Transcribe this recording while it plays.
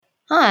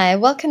Hi,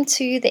 welcome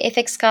to the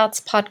FX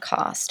Scouts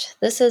podcast.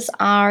 This is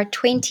our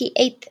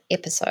 28th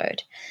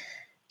episode.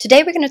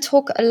 Today we're going to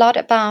talk a lot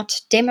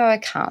about demo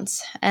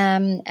accounts,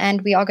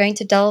 and we are going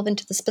to delve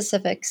into the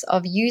specifics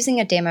of using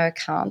a demo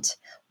account,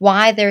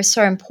 why they're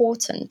so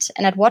important,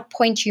 and at what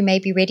point you may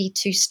be ready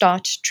to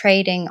start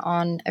trading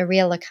on a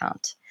real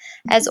account.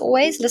 As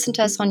always, listen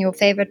to us on your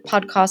favorite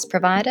podcast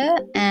provider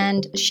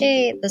and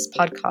share this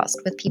podcast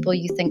with people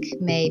you think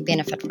may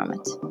benefit from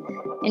it.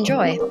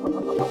 Enjoy.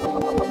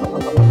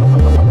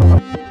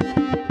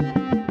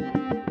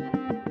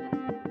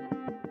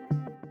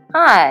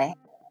 Hi,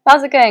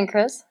 how's it going,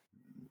 Chris?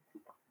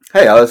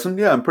 Hey, Alison.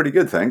 Yeah, I'm pretty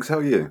good, thanks. How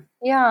are you?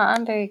 Yeah,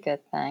 I'm very good,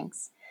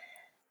 thanks.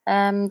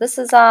 This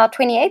is our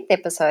 28th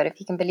episode, if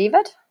you can believe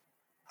it.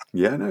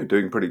 Yeah, no,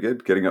 doing pretty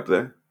good. Getting up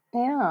there.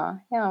 Yeah,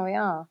 we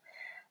are.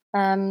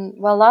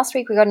 Well, last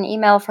week we got an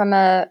email from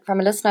a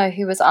listener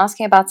who was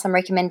asking about some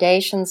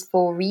recommendations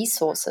for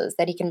resources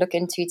that he can look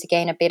into to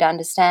gain a better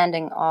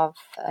understanding of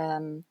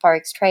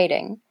forex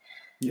trading.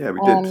 Yeah, we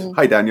did.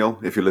 Hi, Daniel,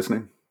 if you're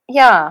listening.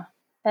 Yeah,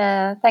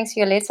 thanks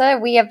for your letter.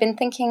 We have been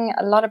thinking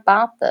a lot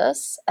about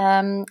this,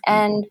 and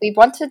we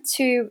wanted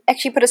to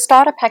actually put a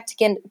starter pack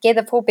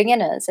together for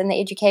beginners in the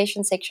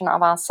education section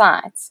of our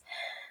sites,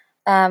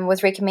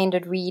 with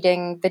recommended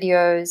reading,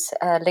 videos,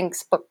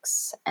 links,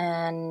 books,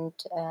 and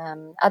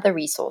other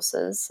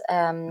resources,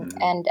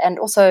 and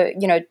also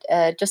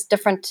just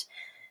different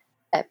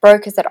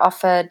brokers that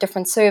offer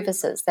different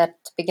services that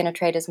beginner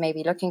traders may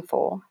be looking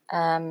for,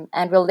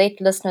 and we'll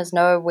let listeners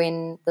know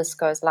when this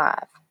goes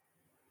live.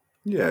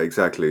 Yeah,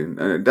 exactly.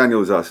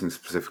 Daniel was asking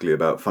specifically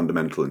about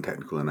fundamental and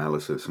technical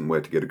analysis and where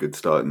to get a good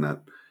start in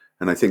that.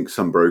 And I think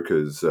some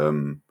brokers,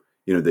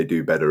 they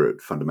do better at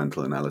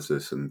fundamental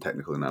analysis and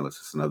technical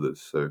analysis than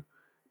others. So it'd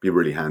be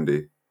really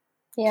handy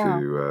Yeah.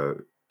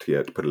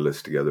 to put a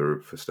list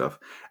together for stuff.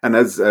 And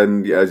as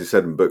you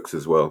said, in books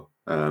as well.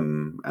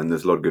 And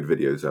there's a lot of good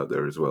videos out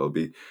there as well.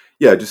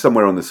 Just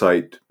somewhere on the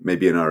site,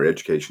 maybe in our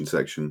education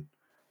section,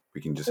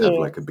 we can just have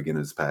like a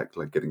beginner's pack,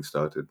 like getting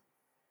started.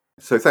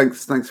 So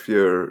thanks for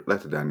your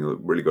letter, Daniel. It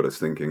really got us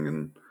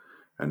thinking,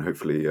 and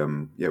hopefully,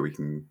 we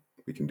can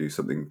do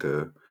something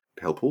to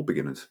help all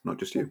beginners, not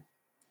just you.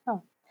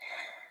 Oh.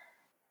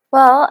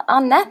 Well,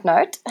 on that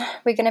note,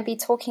 we're going to be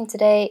talking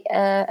today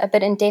a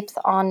bit in depth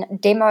on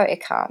demo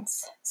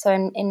accounts. So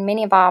in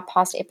many of our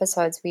past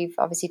episodes, we've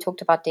obviously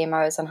talked about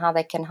demos and how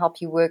they can help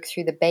you work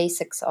through the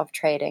basics of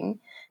trading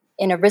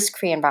in a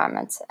risk-free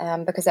environment,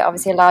 because they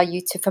obviously allow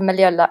you to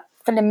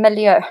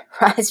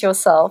familiarize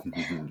yourself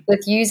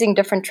with using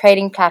different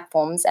trading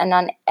platforms,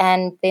 and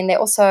then they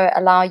also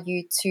allow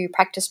you to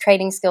practice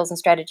trading skills and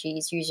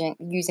strategies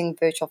using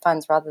virtual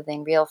funds rather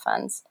than real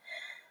funds.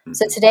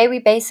 So today we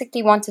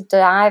basically want to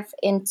dive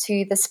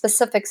into the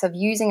specifics of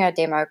using a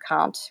demo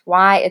account,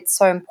 why it's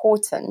so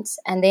important,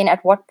 and then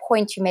at what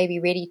point you may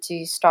be ready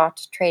to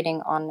start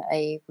trading on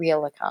a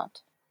real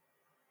account.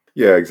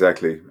 Yeah,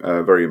 exactly.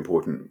 Very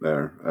important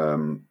there.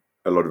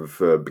 A lot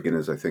of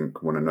beginners, I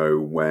think, want to know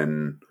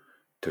when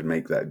to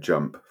make that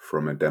jump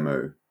from a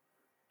demo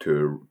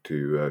to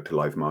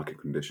live market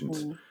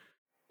conditions.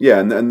 Yeah,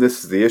 and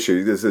this is the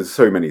issue. There's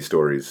so many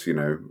stories,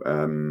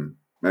 and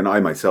I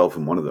myself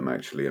am one of them.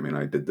 Actually, I mean,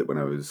 I did that when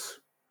I was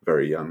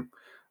very young.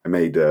 I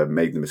made the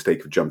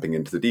mistake of jumping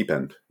into the deep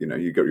end.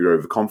 You're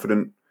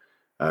overconfident.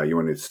 You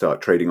wanted to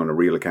start trading on a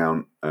real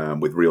account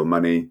with real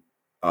money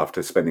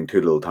after spending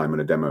too little time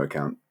on a demo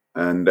account.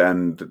 And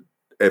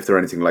if they're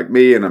anything like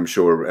me, and I'm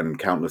sure, and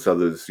countless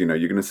others, you're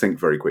going to sink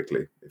very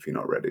quickly if you're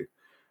not ready.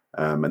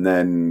 And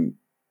then,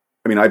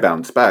 I mean, I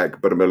bounce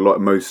back, but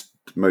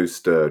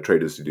most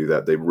traders who do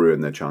that, they ruin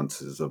their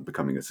chances of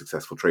becoming a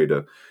successful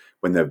trader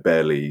when they've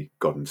barely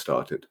gotten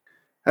started.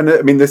 And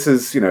I mean, this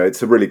is,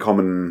 it's a really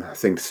common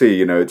thing to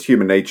see. It's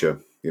human nature,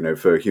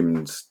 for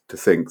humans to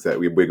think that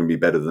we're going to be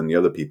better than the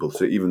other people.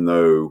 So even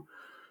though,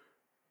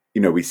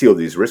 we see all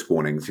these risk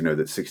warnings, that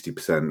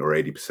 60% or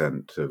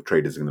 80% of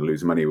traders are going to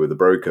lose money with a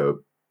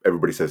broker,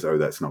 everybody says, oh,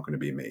 that's not going to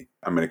be me.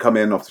 I'm going to come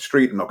in off the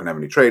street. I'm not going to have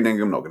any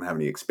training. I'm not going to have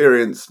any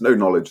experience, no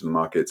knowledge of the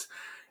markets.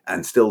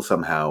 And still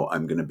somehow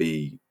I'm going to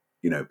be,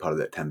 part of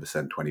that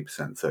 10%,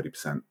 20%,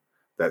 30%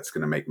 that's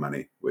going to make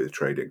money with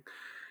trading.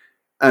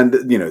 And,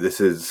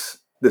 this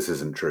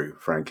isn't true,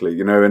 frankly,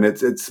 and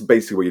it's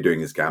basically what you're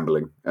doing is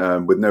gambling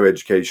with no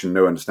education,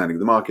 no understanding of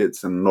the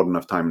markets, and not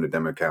enough time in a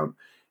demo account.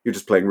 You're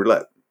just playing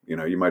roulette.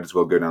 You might as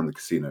well go down the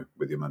casino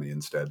with your money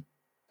instead.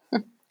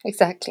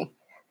 Exactly.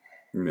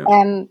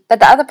 Yeah. But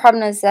the other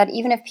problem is that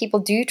even if people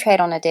do trade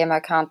on a demo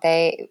account,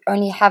 they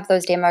only have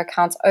those demo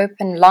accounts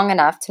open long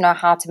enough to know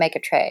how to make a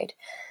trade.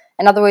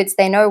 In other words,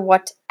 they know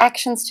what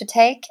actions to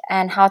take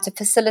and how to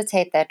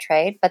facilitate their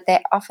trade, but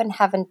they often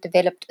haven't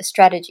developed a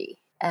strategy.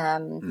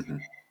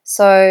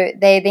 So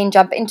they then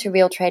jump into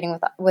real trading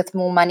with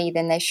more money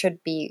than they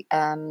should be,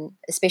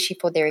 especially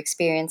for their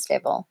experience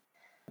level.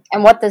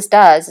 And what this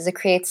does is it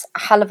creates a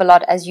hell of a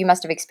lot, as you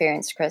must have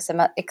experienced, Chris.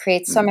 It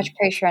creates so much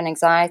pressure and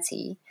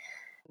anxiety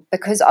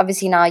because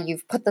obviously now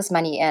you've put this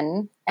money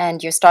in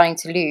and you're starting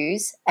to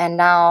lose, and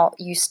now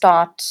you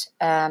start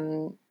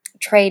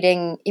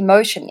trading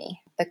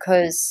emotionally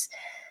because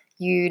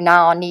you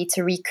now need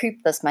to recoup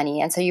this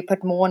money. And so you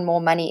put more and more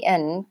money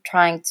in,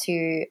 trying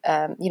to,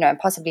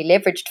 possibly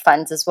leveraged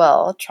funds as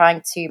well,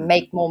 trying to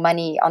make more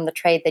money on the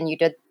trade than you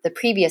did the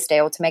previous day,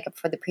 or to make up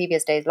for the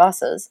previous day's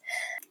losses.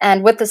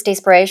 And with this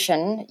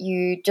desperation,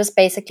 you just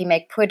basically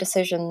make poor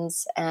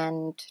decisions,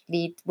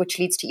 which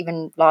leads to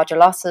even larger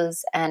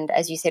losses. And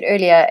as you said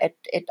earlier,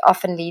 it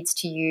often leads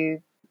to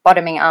you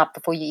bottoming out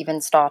before you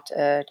even start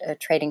a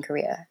trading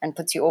career, and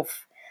puts you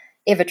off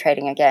ever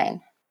trading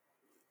again.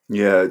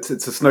 Yeah, it's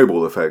a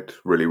snowball effect,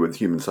 really, with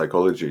human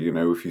psychology.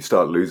 If you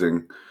start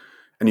losing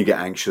and you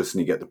get anxious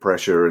and you get the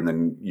pressure, and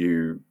then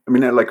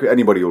like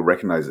anybody will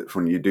recognize it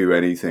when you do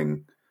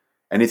anything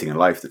in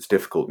life that's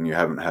difficult and you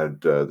haven't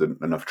had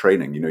enough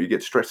training. You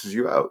get stresses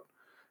you out,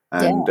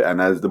 and Yeah,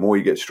 as the more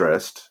you get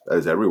stressed,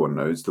 as everyone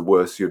knows, the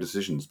worse your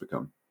decisions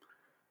become.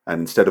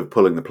 And instead of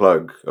pulling the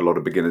plug, a lot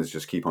of beginners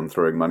just keep on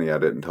throwing money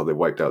at it until they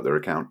wiped out their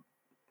account.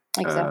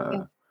 exactly.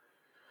 Uh,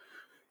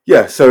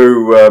 Yeah,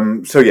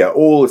 so yeah,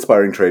 all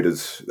aspiring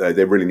traders,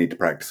 they really need to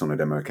practice on a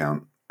demo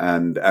account,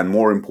 and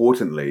more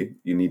importantly,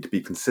 you need to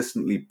be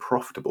consistently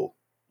profitable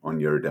on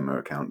your demo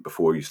account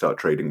before you start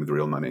trading with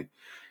real money.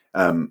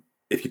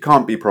 If you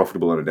can't be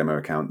profitable on a demo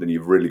account, then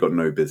you've really got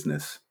no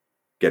business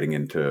getting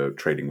into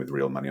trading with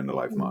real money on the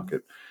live Mm.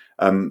 market.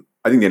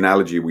 I think the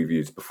analogy we've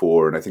used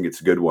before, and I think it's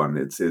a good one,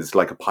 is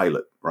like a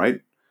pilot, right?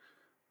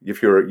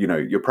 If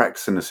you're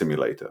practicing a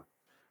simulator.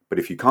 But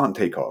if you can't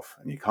take off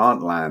and you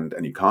can't land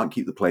and you can't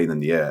keep the plane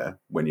in the air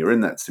when you're in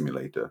that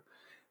simulator,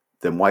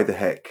 then why the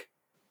heck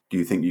do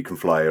you think you can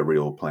fly a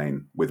real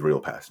plane with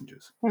real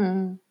passengers?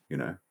 Mm.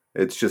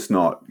 It's just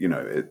not.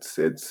 It's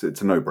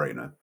a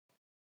no-brainer.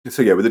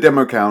 So yeah, with a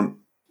demo account,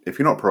 if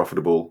you're not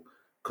profitable,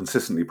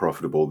 consistently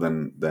profitable,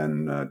 then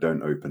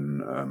don't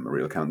open a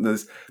real account.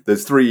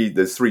 There's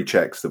three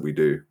checks that we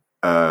do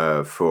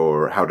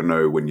for how to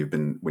know when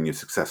you're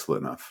successful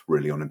enough,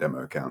 really, on a demo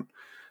account.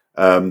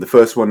 The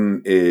first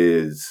one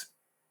is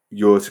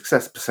your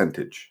success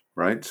percentage,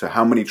 right? So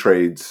how many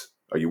trades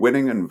are you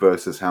winning and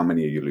versus how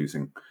many are you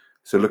losing?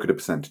 So look at a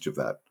percentage of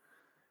that.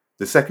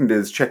 The second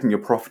is checking your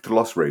profit to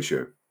loss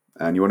ratio.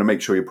 And you want to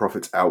make sure your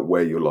profits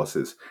outweigh your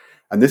losses.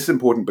 And this is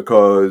important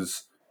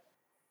because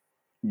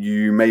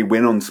you may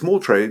win on small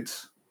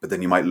trades, but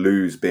then you might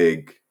lose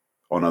big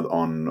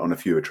on a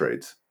fewer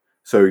trades.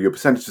 So your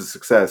percentage of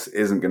success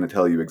isn't going to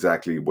tell you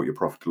exactly what your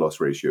profit to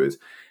loss ratio is.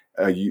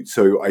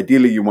 So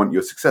ideally, you want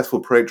your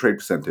successful trade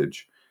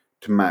percentage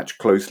to match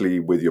closely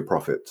with your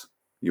profits.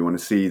 You want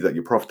to see that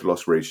your profit to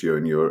loss ratio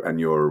and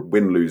your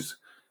win lose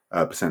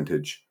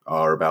percentage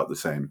are about the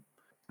same.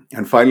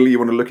 And finally, you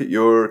want to look at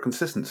your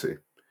consistency.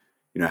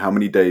 How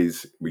many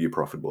days were you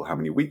profitable? How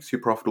many weeks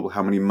you're profitable?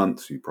 How many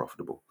months are you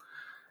profitable?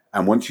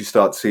 And once you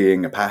start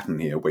seeing a pattern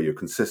here where you're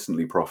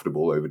consistently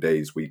profitable over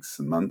days, weeks,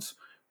 and months,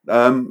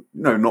 no,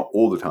 not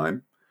all the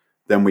time,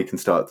 then we can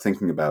start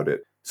thinking about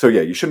it. So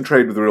yeah, you shouldn't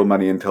trade with real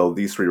money until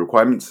these three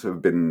requirements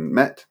have been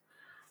met.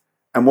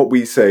 And what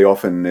we say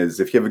often is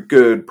if you have a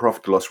good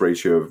profit to loss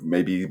ratio of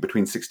maybe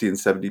between 60 and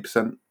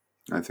 70%,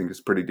 I think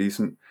is pretty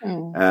decent.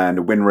 Mm. And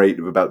a win rate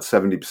of about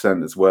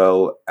 70% as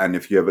well. And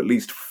if you have at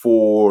least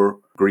 4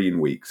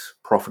 green weeks,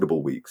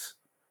 profitable weeks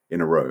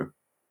in a row,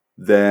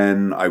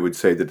 then I would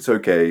say that it's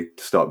okay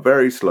to start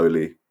very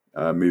slowly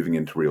moving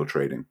into real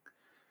trading.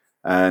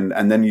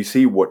 And then you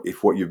see what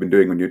you've been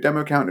doing on your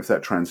demo account, if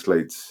that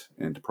translates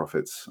into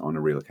profits on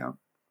a real account.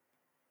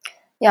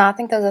 Yeah, I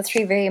think those are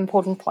three very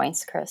important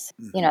points, Chris.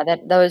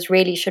 That those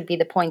really should be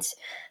the points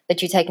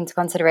that you take into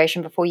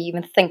consideration before you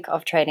even think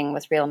of trading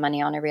with real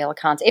money on a real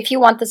account, if you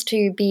want this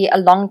to be a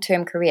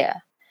long-term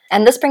career.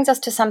 And this brings us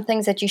to some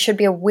things that you should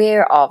be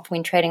aware of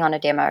when trading on a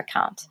demo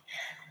account.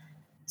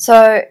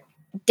 So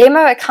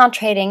demo account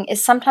trading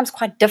is sometimes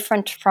quite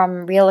different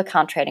from real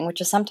account trading, which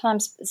is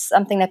sometimes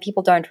something that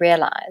people don't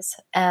realize.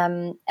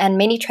 And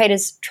many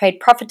traders trade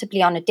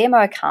profitably on a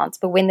demo account,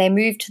 but when they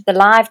move to the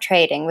live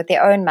trading with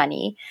their own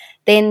money,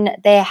 then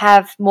they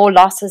have more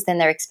losses than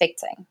they're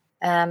expecting.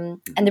 And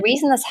the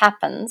reason this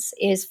happens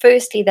is,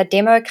 firstly, that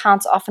demo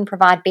accounts often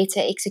provide better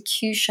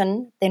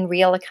execution than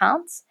real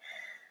accounts.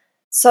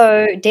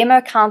 So demo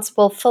accounts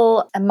will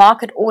fill a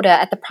market order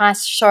at the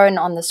price shown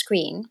on the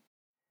screen.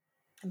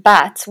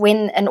 But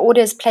when an order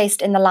is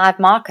placed in the live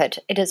market,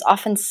 it is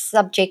often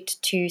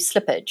subject to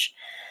slippage.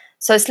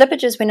 So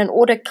slippage is when an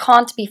order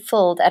can't be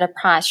filled at a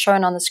price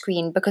shown on the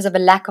screen because of a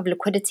lack of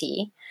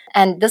liquidity.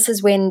 And this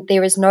is when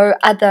there is no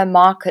other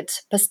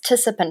market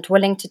participant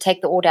willing to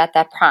take the order at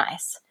that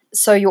price.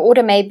 So your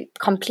order may be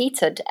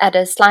completed at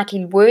a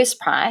slightly worse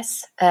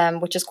price,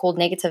 which is called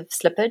negative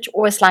slippage,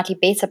 or a slightly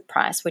better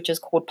price, which is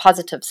called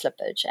positive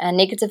slippage. And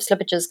negative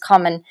slippage is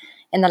common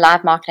in the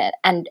live market,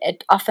 and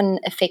it often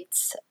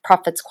affects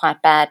profits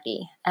quite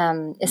badly,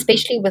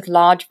 especially with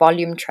large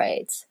volume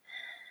trades.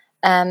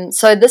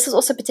 So this is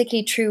also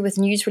particularly true with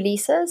news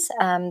releases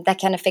that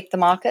can affect the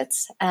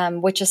markets,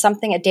 which is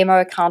something a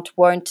demo account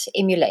won't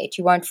emulate.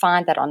 You won't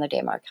find that on a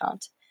demo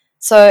account.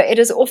 So it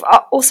is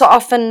also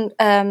often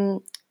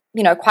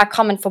quite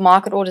common for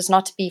market orders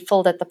not to be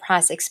filled at the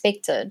price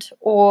expected,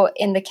 or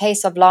in the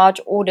case of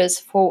large orders,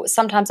 for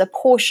sometimes a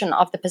portion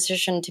of the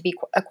position to be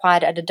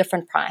acquired at a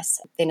different price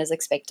than is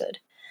expected.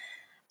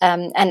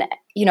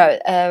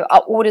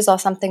 Our orders are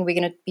something we're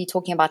going to be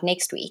talking about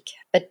next week.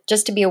 But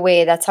just to be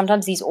aware that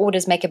sometimes these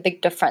orders make a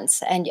big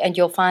difference, and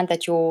you'll find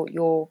that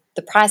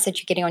the price that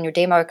you're getting on your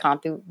demo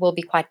account will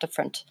be quite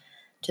different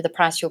to the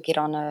price you'll get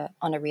on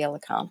a real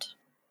account.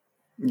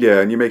 Yeah,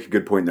 and you make a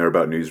good point there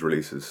about news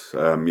releases.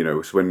 So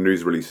when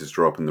news releases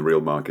drop in the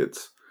real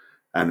markets,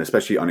 and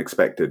especially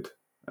unexpected,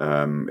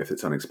 if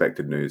it's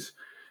unexpected news,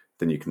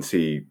 then you can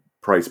see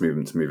price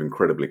movements move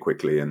incredibly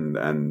quickly.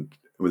 And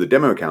with a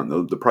demo account,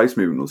 the price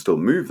movement will still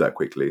move that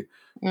quickly,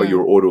 but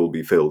your order will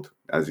be filled,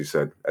 as you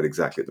said, at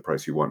exactly the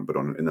price you want. But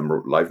in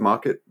the live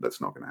market,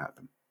 that's not going to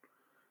happen.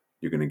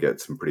 You're going to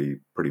get some pretty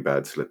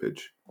bad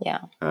slippage. Yeah.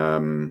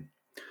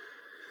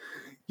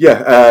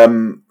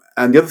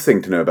 And the other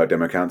thing to know about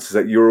demo accounts is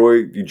that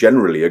you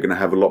generally are going to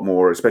have a lot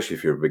more, especially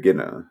if you're a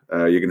beginner,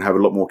 you're going to have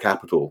a lot more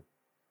capital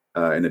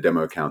in a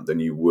demo account than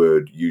you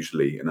would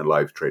usually in a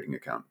live trading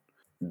account.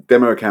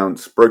 Demo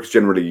accounts, brokers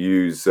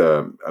generally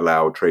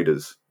allow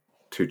traders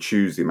to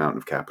choose the amount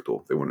of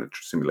capital they want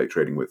to simulate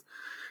trading with.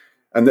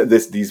 And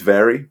these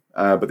vary,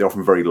 but they're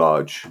often very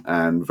large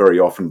and very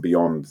often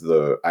beyond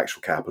the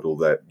actual capital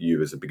that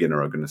you as a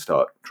beginner are going to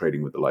start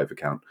trading with the live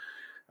account.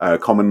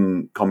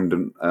 Common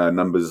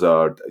numbers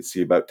are, I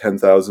see, about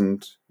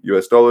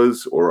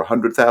 $10,000 or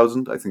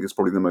 100,000. I think is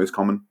probably the most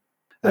common.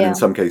 And in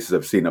some cases,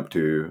 I've seen up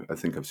to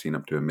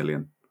 $1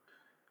 million.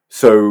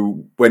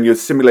 So when you're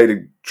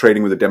simulated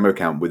trading with a demo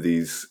account with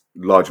these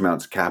large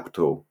amounts of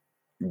capital,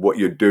 what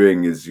you're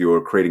doing is you're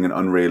creating an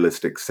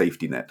unrealistic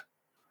safety net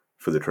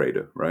for the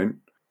trader, right?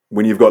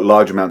 When you've got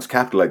large amounts of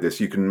capital like this,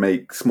 you can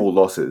make small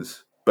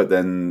losses, but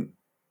then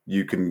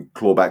you can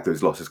claw back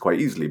those losses quite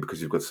easily because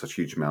you've got such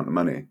a huge amount of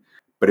money.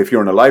 But if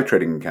you're on a live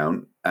trading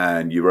account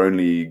and you've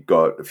only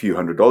got a few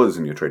 $100s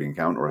in your trading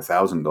account or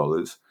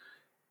 $1,000,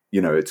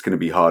 it's going to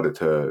be harder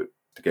to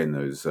gain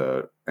those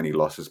any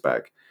losses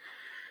back.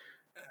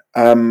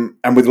 And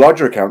with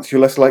larger accounts,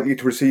 you're less likely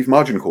to receive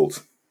margin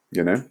calls.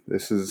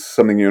 This is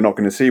something you're not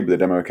going to see with a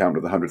demo account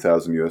with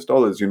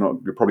 $100,000.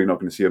 You're probably not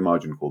going to see a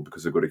margin call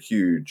because they've got a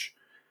huge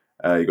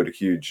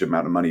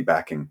amount of money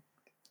backing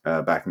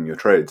your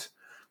trades,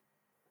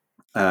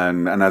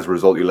 and as a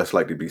result, you're less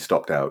likely to be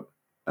stopped out.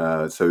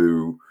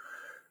 So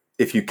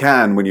if you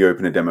can, when you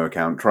open a demo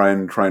account, try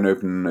and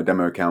open a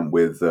demo account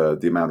with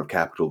the amount of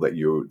capital that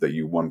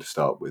you want to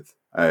start with.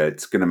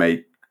 It's going to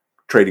make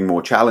trading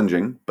more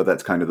challenging, but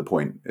that's kind of the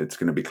point. It's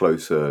going to be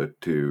closer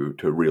to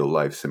a real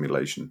life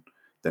simulation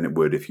than it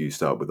would if you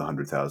start with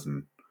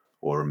 $100,000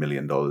 or $1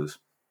 million.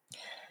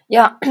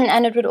 Yeah,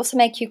 and it would also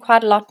make you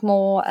quite a lot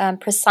more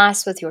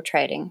precise with your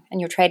trading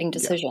and your trading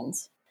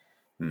decisions.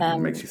 Yeah. It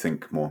makes you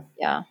think more.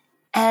 Yeah.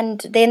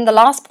 And then the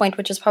last point,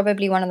 which is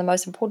probably one of the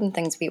most important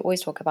things we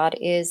always talk about,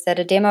 is that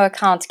a demo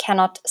account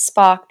cannot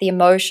spark the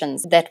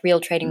emotions that real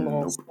trading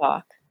will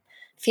spark.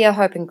 Fear,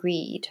 hope, and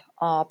greed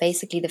are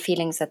basically the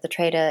feelings that the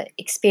trader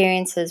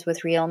experiences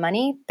with real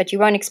money, but you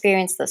won't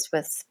experience this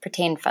with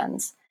pretend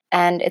funds.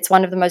 And it's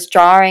one of the most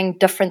jarring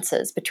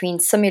differences between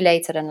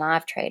simulated and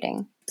live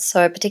trading.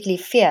 So particularly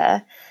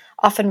fear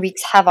often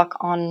wreaks havoc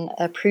on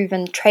a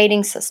proven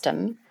trading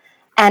system,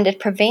 and it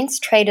prevents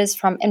traders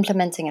from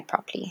implementing it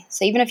properly.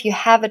 So even if you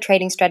have a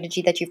trading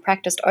strategy that you've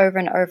practiced over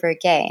and over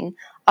again,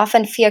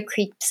 often fear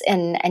creeps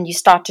in and you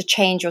start to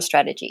change your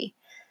strategy.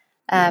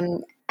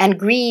 And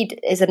greed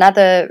is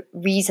another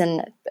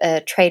reason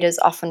traders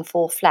often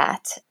fall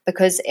flat,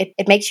 because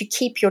it makes you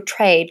keep your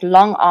trade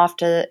long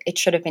after it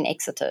should have been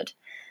exited,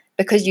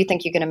 because you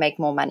think you're going to make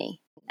more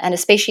money. And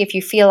especially if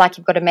you feel like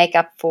you've got to make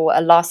up for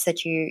a loss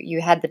that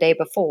you had the day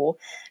before,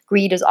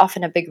 greed is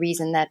often a big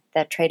reason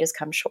that traders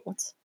come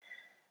short.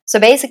 So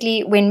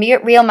basically, when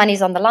real money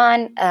is on the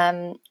line,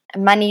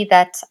 money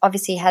that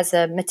obviously has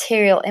a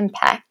material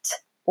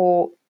impact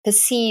or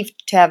perceived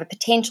to have a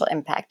potential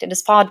impact, it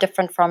is far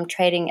different from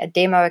trading a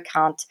demo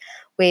account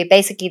where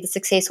basically the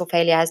success or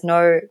failure has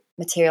no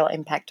material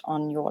impact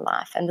on your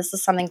life. And this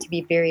is something to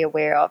be very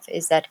aware of,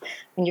 is that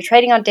when you're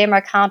trading on demo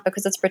account,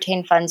 because it's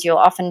pretend funds, you'll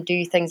often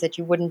do things that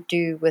you wouldn't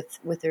do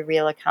with a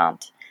real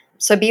account.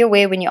 So be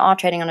aware when you are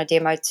trading on a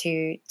demo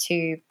to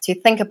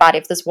think about,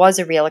 if this was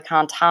a real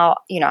account, how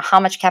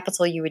much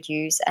capital you would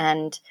use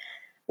and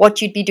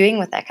what you'd be doing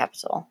with that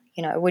capital.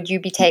 Would you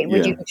be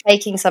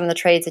taking some of the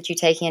trades that you're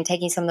taking and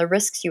taking some of the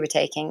risks you were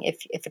taking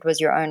if it was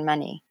your own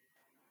money?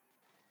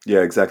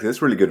 Yeah, exactly.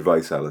 That's really good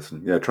advice,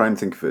 Alison. Yeah, try and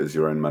think of it as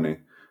your own money.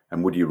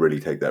 And would you really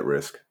take that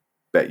risk?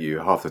 Bet you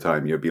half the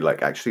time you'll be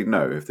like, actually,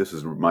 no, if this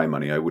was my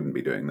money, I wouldn't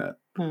be doing that.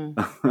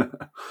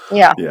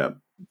 Yeah,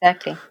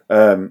 exactly.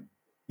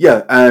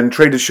 Yeah, and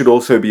traders should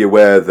also be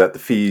aware that the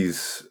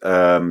fees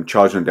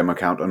charged on a demo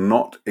account are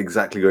not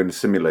exactly going to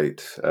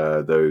simulate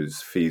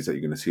those fees that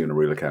you're going to see on a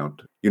real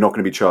account. You're not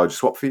going to be charged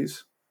swap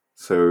fees,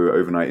 so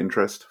overnight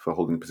interest for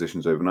holding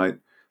positions overnight.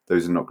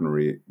 Those are not going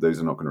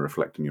to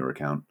reflect in your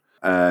account.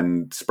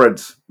 And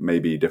spreads may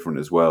be different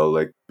as well,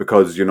 like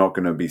because you're not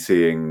going to be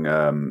seeing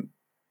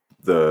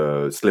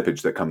the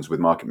slippage that comes with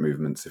market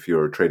movements. If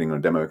you're trading on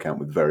a demo account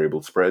with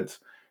variable spreads,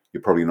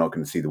 you're probably not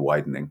going to see the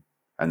widening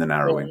and the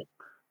narrowing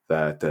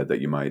that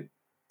you might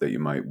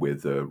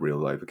with a real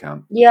live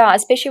account. Yeah,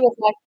 especially with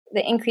like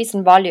the increase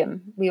in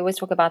volume. We always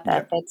talk about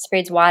Yeah. that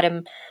spreads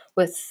widen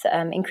with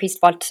increased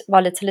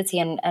volatility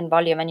and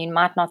volume, and you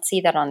might not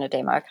see that on a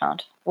demo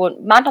account, or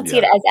might not see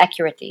it Yeah. as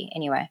accurately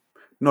anyway.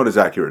 Not as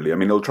accurately. I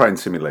mean, it'll try and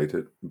simulate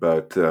it,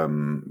 but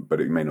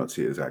it may not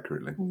see it as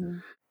accurately.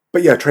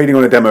 But yeah, trading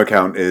on a demo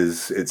account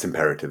it's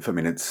imperative. I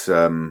mean, it's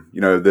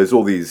there's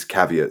all these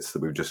caveats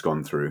that we've just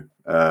gone through,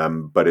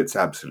 but it's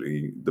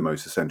absolutely the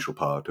most essential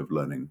part of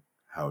learning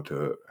how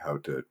to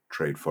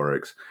trade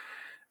forex.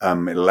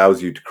 It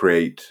allows you to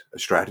create a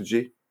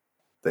strategy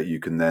that you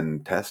can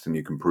then test and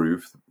you can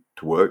prove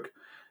to work.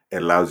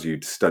 It allows you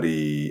to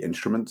study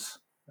instruments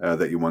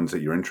that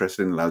you're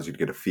interested in. It allows you to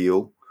get a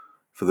feel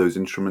for those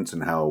instruments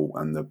and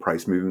the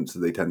price movements that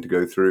they tend to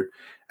go through,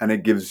 and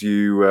it gives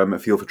you a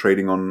feel for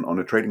trading on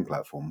a trading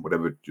platform,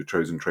 whatever your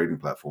chosen trading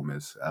platform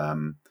is,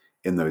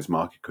 in those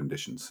market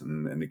conditions,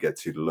 and it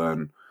gets you to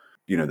learn,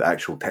 the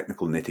actual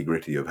technical nitty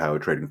gritty of how a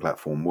trading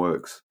platform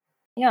works.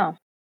 Yeah,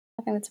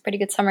 I think that's a pretty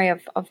good summary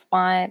of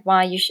why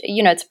you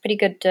it's pretty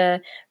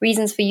good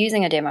reasons for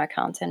using a demo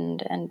account,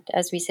 and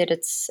as we said,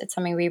 it's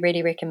something we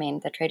really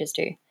recommend that traders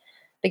do.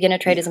 Beginner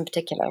traders in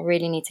particular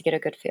really need to get a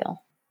good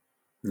feel.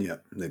 Yeah,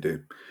 they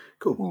do.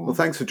 Cool. Well,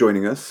 thanks for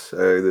joining us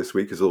this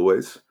week, as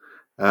always.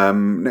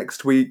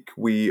 Next week,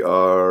 we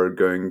are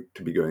going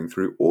to be going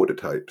through order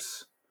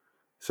types.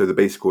 So the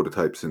basic order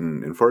types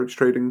in Forex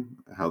trading,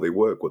 how they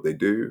work, what they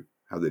do,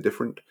 how they're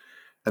different.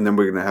 And then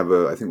we're going to have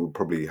I think we'll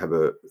probably have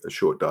a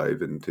short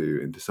dive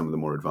into some of the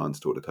more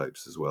advanced order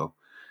types as well,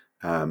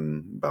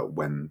 about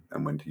when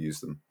to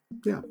use them.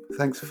 Yeah,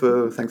 thanks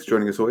for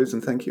joining us always,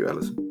 and thank you,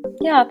 Alison.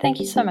 Yeah,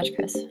 thank you so much,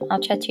 Chris. I'll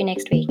chat to you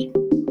next week.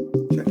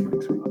 Chat to you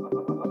next week.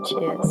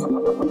 Cheers.